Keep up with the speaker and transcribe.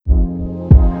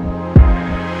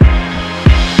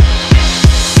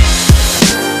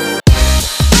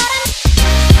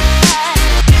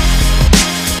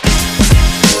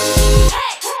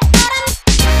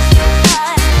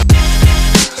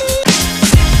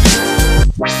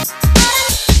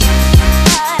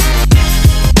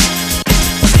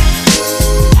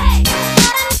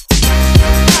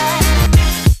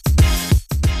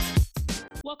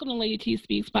Lady T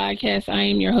Speaks podcast. I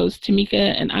am your host,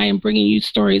 Tamika, and I am bringing you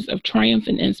stories of triumph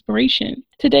and inspiration.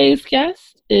 Today's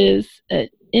guest is an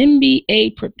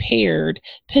MBA prepared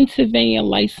Pennsylvania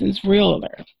licensed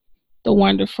realtor, the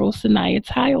wonderful Sanaya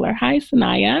Tyler. Hi,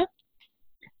 Sanaya.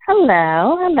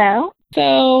 Hello.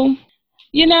 So,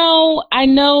 I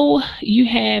know you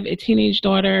have a teenage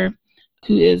daughter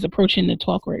who is approaching the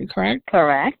 12th grade, correct?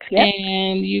 Correct, yep.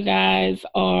 And you guys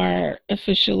are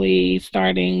officially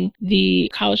starting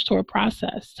the college tour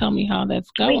process. Tell me how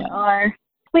that's going.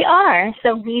 We are.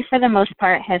 So we, for the most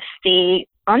part, have stayed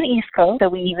on the East Coast. So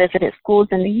we visited schools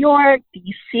in New York,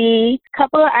 D.C., a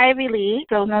couple of Ivy Leagues.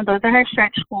 So no, those are our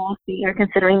stretch schools. We are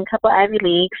considering a couple of Ivy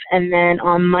Leagues. And then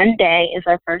on Monday is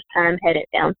our first time headed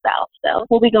down south. So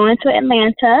we'll be going to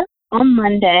Atlanta on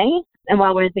Monday. And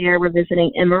while we're there, we're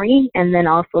visiting Emory and then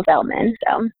also Spelman.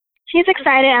 So she's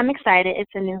excited. I'm excited.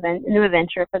 It's a new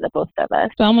adventure for the both of us.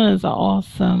 Spelman is an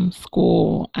awesome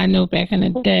school. I know back in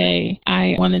the day,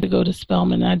 I wanted to go to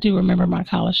Spelman. I do remember my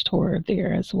college tour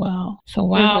there as well. So,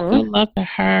 wow, Good luck to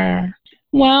her.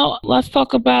 Well, let's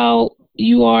talk about,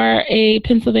 you are a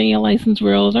Pennsylvania licensed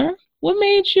realtor. What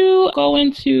made you go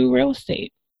into real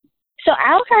estate? So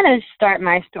I'll kind of start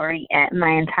my story at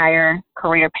my entire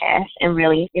career path and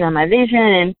really, my vision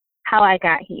and how I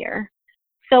got here.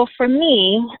 So for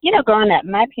me, growing up,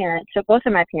 both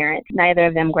of my parents, neither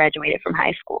of them graduated from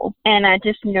high school. And I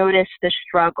just noticed the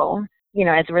struggle,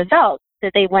 as a result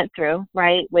that they went through,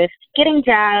 right, with getting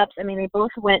jobs. I mean, they both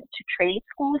went to trade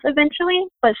schools eventually,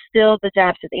 but still the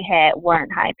jobs that they had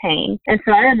weren't high paying. And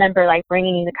so I remember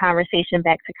bringing the conversation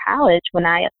back to college when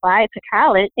I applied to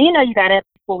college. And, you got to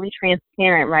fully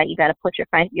transparent, right? You got to put your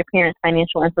parents'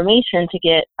 financial information to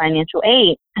get financial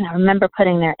aid. And I remember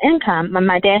putting their income.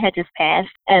 My dad had just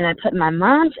passed, and I put my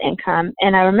mom's income.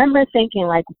 And I remember thinking,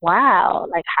 wow,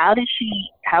 how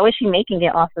is she making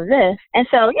it off of this? And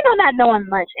so, not knowing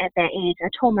much at that age, I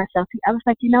told myself, I was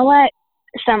like, you know what?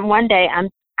 One day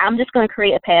I'm just going to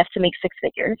create a path to make six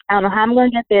figures. I don't know how I'm going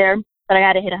to get there, but I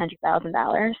got to hit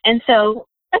 $100,000. And so,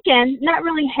 again, not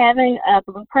really having a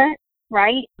blueprint,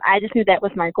 right? I just knew that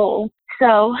was my goal.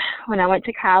 So when I went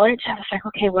to college, I was like,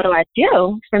 okay, what do I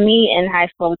do? For me in high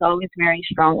school, I was always very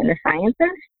strong in the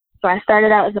sciences. So I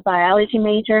started out as a biology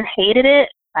major, hated it.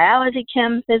 Biology,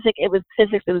 chem, physics. It was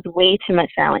way too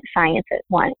much science at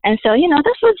once. And so,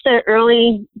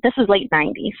 this was late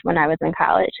 90s when I was in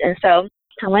college. And so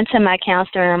I went to my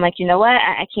counselor and I'm like, you know what?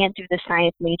 I can't do the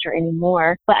science major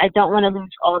anymore, but I don't want to lose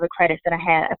all the credits that I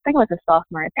had. I think I was a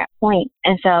sophomore at that point.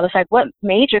 And so I was like, what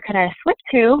major could I switch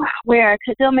to where I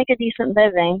could still make a decent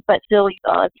living, but still use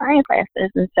all the science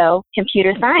classes? And so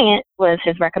computer science was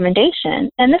his recommendation.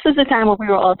 And this was the time where we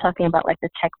were all talking about the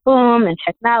tech boom, and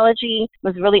technology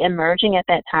was really emerging at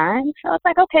that time. So I was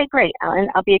like, okay, great, Ellen,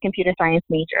 I'll be a computer science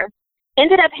major.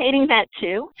 Ended up hating that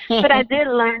too, but I did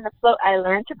learn I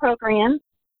learned to program.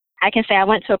 I can say I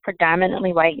went to a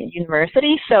predominantly white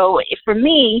university. So for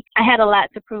me, I had a lot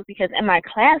to prove because in my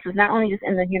classes, not only just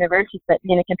in the university, but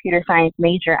being a computer science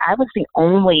major, I was the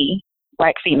only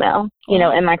Black female,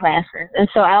 in my classes. And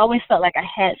so I always felt like I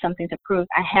had something to prove.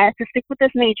 I had to stick with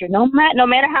this major. No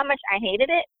matter how much I hated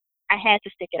it, I had to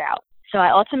stick it out. So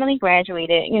I ultimately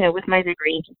graduated, with my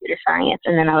degree in computer science.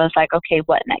 And then I was like, okay,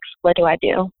 what next? What do I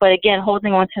do? But again,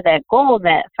 holding on to that goal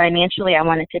that financially I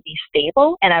wanted to be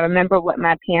stable. And I remember what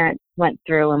my parents went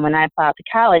through. And when I applied to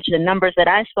college, the numbers that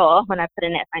I saw when I put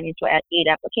in that financial aid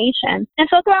application. And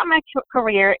so throughout my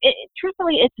career,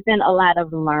 truthfully, it's been a lot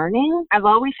of learning. I've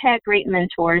always had great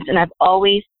mentors, and I've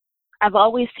always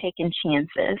taken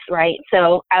chances, right?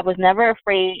 So I was never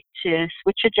afraid to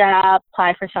switch a job,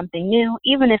 apply for something new.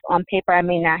 Even if on paper I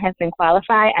may not have been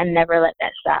qualified, I never let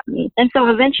that stop me. And so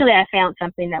eventually I found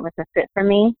something that was a fit for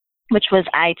me, which was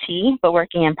IT, but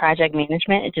working in project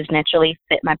management, it just naturally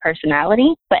fit my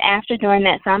personality. But after doing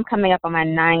that, so I'm coming up on my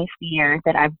 9th year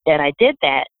that I did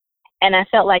that. And I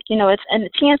felt like, it's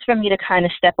a chance for me to kind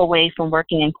of step away from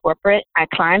working in corporate. I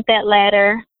climbed that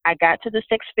ladder. I got to the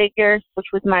six figures, which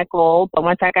was my goal. But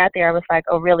once I got there, I was like,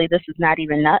 oh, really, this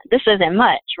isn't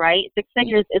much, right? Six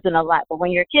figures isn't a lot. But when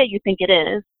you're a kid, you think it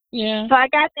is. Yeah. So I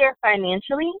got there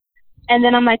financially. And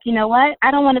then I'm like, you know what?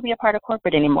 I don't want to be a part of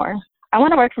corporate anymore. I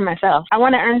want to work for myself. I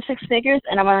want to earn six figures,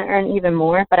 and I want to earn even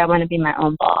more, but I want to be my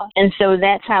own boss. And so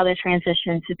that's how the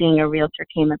transition to being a realtor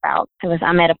came about. Because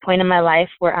I'm at a point in my life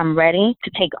where I'm ready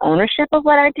to take ownership of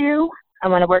what I do. I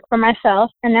want to work for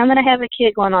myself. And now that I have a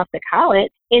kid going off to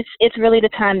college, it's really the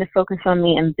time to focus on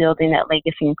me and building that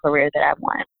legacy and career that I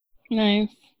want. Nice.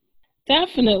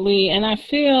 Definitely. And I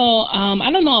feel,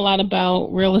 I don't know a lot about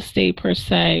real estate per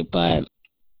se, but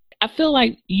I feel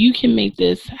like you can make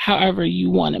this however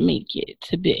you want to make it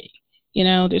to be.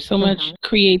 There's so much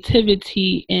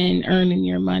creativity in earning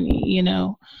your money,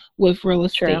 with real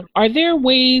estate. True. Are there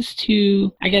ways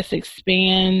to, I guess,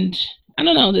 expand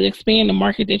the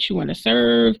market that you want to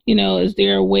serve? Is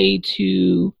there a way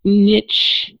to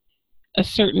niche a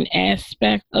certain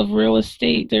aspect of real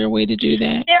estate? Is there a way to do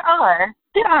that? There are.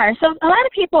 So a lot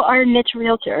of people are niche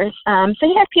realtors. So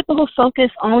you have people who focus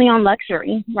only on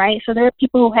luxury, right? So there are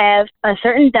people who have a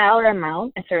certain dollar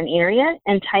amount, a certain area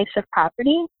and types of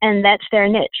property, and that's their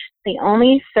niche. They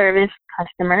only service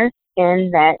customers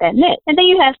in that niche. And then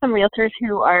you have some realtors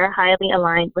who are highly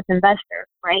aligned with investors,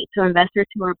 right? So investors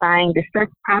who are buying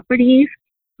distressed properties,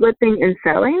 flipping and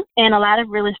selling. And a lot of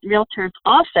realtors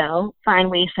also find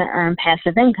ways to earn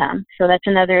passive income. So that's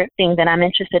another thing that I'm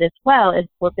interested as well, is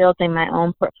we're building my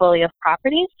own portfolio of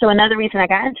properties. So another reason I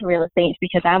got into real estate is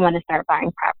because I want to start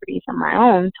buying properties on my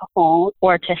own to hold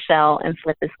or to sell and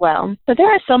flip as well. So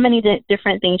there are so many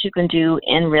different things you can do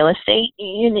in real estate,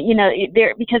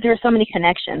 because there are so many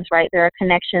connections, right? There are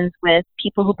connections with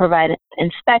people who provide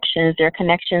inspections. There are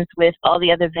connections with all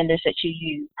the other vendors that you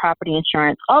use, property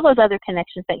insurance, all those other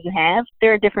connections that you have.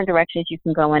 There are different directions you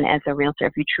can go in as a realtor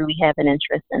if you truly have an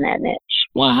interest in that niche.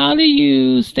 Well, how do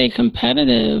you stay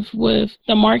competitive with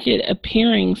the market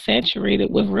appearing saturated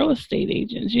with real estate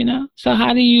agents, So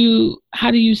how do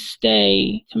you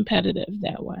stay competitive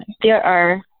that way? There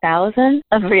are thousands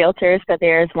of realtors, but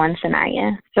there is one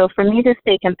Sanaya. So for me to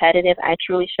stay competitive, I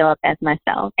truly show up as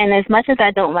myself. And as much as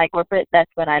I don't like corporate, that's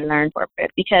what I learned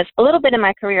corporate. Because a little bit in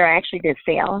my career, I actually did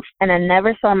sales, and I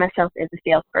never saw myself as a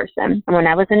salesperson. And when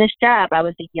I was in this job, I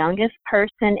was the youngest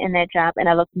person in that job, and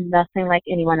I looked nothing like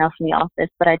anyone else in the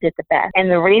office, but I did the best. And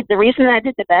the reason I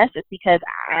did the best is because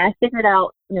I figured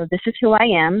out, this is who I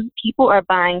am. People are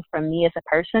buying from me as a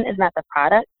person. It's not the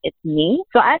product, it's me.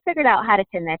 So I figured out how to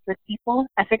connect with people.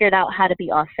 I figured out how to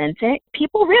be authentic.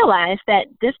 People realize that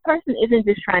this person isn't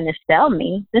just trying to sell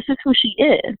me. This is who she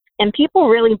is. And people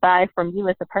really buy from you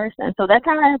as a person. So that's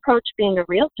how I approach being a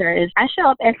realtor, is I show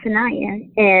up as Sanaya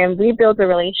and we build a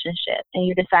relationship, and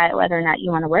you decide whether or not you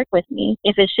want to work with me.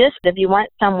 If you want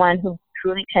someone who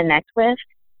truly connect with,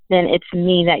 then it's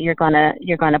me that you're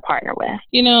gonna partner with.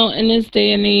 In this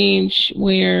day and age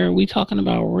where we're talking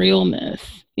about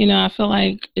realness, I feel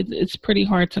like it's pretty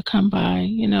hard to come by,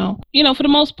 for the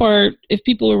most part, if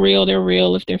people are real, they're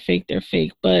real. If they're fake, they're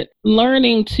fake. But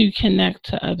learning to connect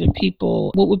to other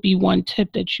people, what would be one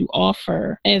tip that you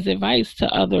offer as advice to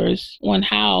others on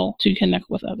how to connect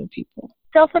with other people?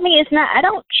 So for me, I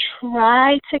don't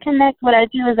try to connect. What I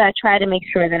do is I try to make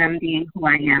sure that I'm being who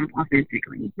I am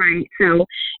authentically, right? So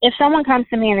if someone comes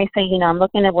to me and they say, I'm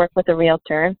looking to work with a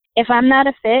realtor, if I'm not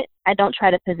a fit, I don't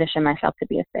try to position myself to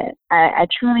be a fit. I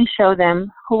truly show them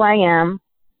who I am,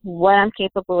 what I'm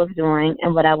capable of doing,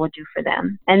 and what I will do for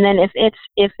them. And then if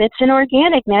it's an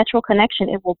organic, natural connection,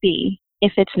 it will be.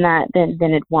 If it's not, then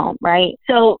it won't, right?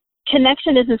 So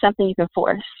connection isn't something you can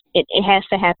force. It has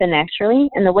to happen naturally.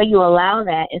 And the way you allow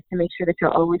that is to make sure that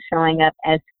you're always showing up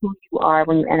as who you are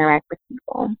when you interact with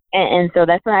people. And so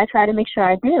that's what I try to make sure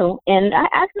I do. And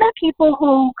I've met people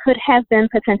who could have been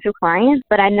potential clients,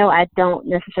 but I know I don't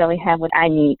necessarily have what I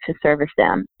need to service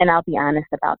them. And I'll be honest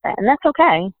about that. And that's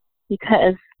okay,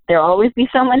 because there'll always be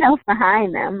someone else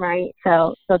behind them, right?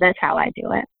 So that's how I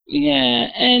do it. Yeah,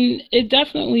 and it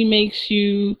definitely makes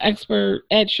you expert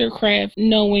at your craft,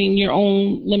 knowing your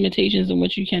own limitations and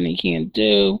what you can and can't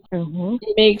do. Mm-hmm.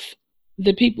 It makes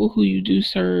the people who you do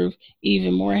serve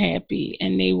even more happy,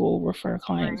 and they will refer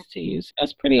clients to you. So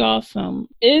that's pretty awesome.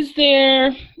 Is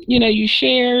there, you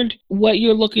shared what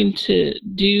you're looking to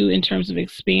do in terms of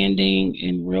expanding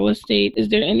in real estate. Is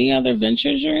there any other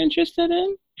ventures you're interested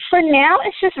in? For now,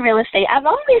 it's just real estate. I've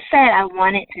always said I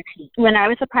wanted to teach. When I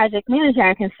was a project manager,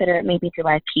 I considered maybe do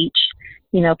I teach,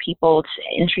 people,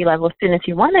 entry-level students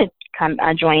who want to come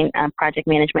join project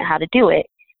management, how to do it.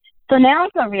 So now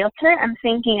as a realtor, I'm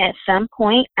thinking at some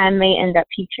point I may end up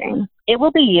teaching. It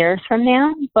will be years from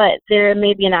now, but there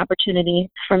may be an opportunity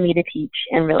for me to teach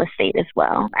in real estate as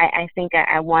well. I think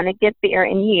I want to get there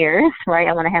in years, right?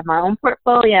 I want to have my own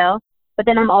portfolio. But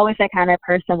then I'm always that kind of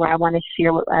person where I want to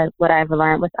share what I've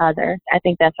learned with others. I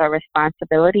think that's our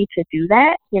responsibility to do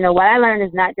that. What I learned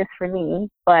is not just for me,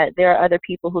 but there are other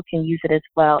people who can use it as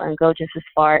well and go just as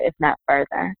far, if not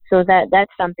further. So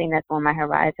that's something that's on my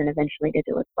horizon eventually to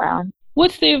do as well.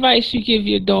 What's the advice you give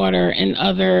your daughter and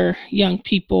other young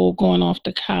people going off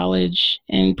to college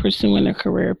and pursuing a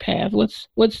career path? What's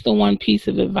the one piece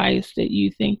of advice that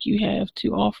you think you have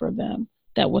to offer them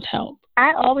that would help?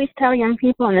 I always tell young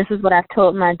people, and this is what I've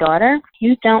told my daughter,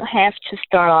 you don't have to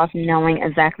start off knowing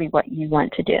exactly what you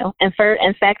want to do. And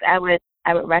in fact, I would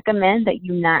I would recommend that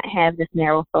you not have this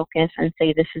narrow focus and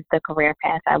say, this is the career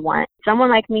path I want. Someone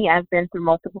like me, I've been through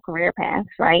multiple career paths,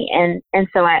 right? And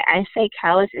so I say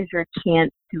college is your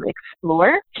chance to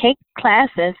explore. Take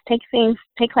classes, take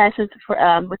classes for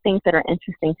with things that are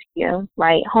interesting to you,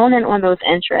 right? Hone in on those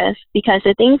interests, because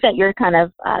the things that you're kind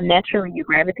of naturally you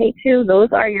gravitate to, those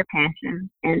are your passions,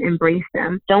 and embrace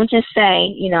them. Don't just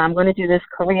say, I'm going to do this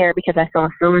career because I saw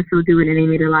so-and-so do it and they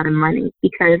made a lot of money,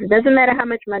 because it doesn't matter how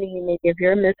much money you make. If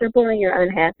you're miserable and you're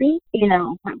unhappy,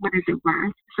 what is it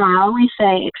worth? So I always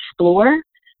say explore.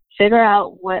 Figure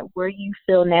out where you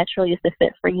feel naturally is the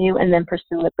fit for you, and then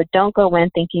pursue it. But don't go in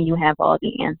thinking you have all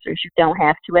the answers. You don't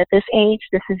have to at this age.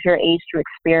 This is your age to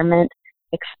experiment,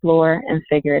 explore, and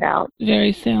figure it out.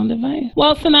 Very sound advice.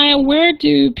 Well, Sanaya, where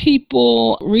do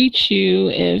people reach you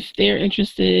if they're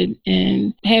interested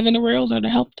in having a realtor to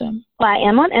help them? Well, I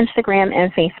am on Instagram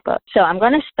and Facebook. So I'm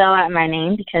going to spell out my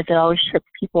name because it always trips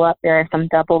people up. There are some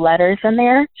double letters in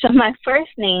there. So my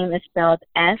first name is spelled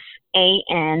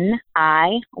SANIYYAA.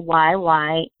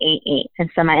 And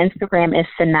so my Instagram is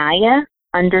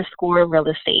Sanaya_real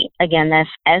estate. Again, that's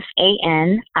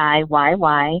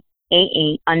SANIYYAA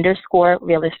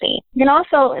 _real estate. You can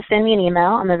also send me an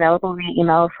email. I'm available via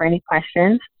email for any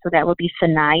questions. So that would be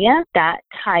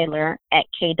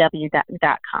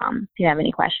sanaya.tyler@kw.com if you have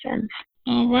any questions.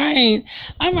 All right.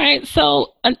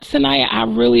 So, Sanaya, I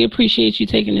really appreciate you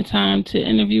taking the time to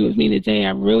interview with me today.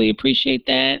 I really appreciate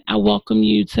that. I welcome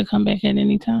you to come back at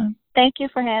any time. Thank you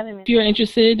for having me. If you're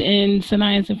interested in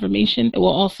Sanaya's information, it will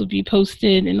also be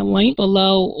posted in the link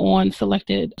below on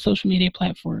selected social media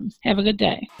platforms. Have a good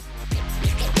day.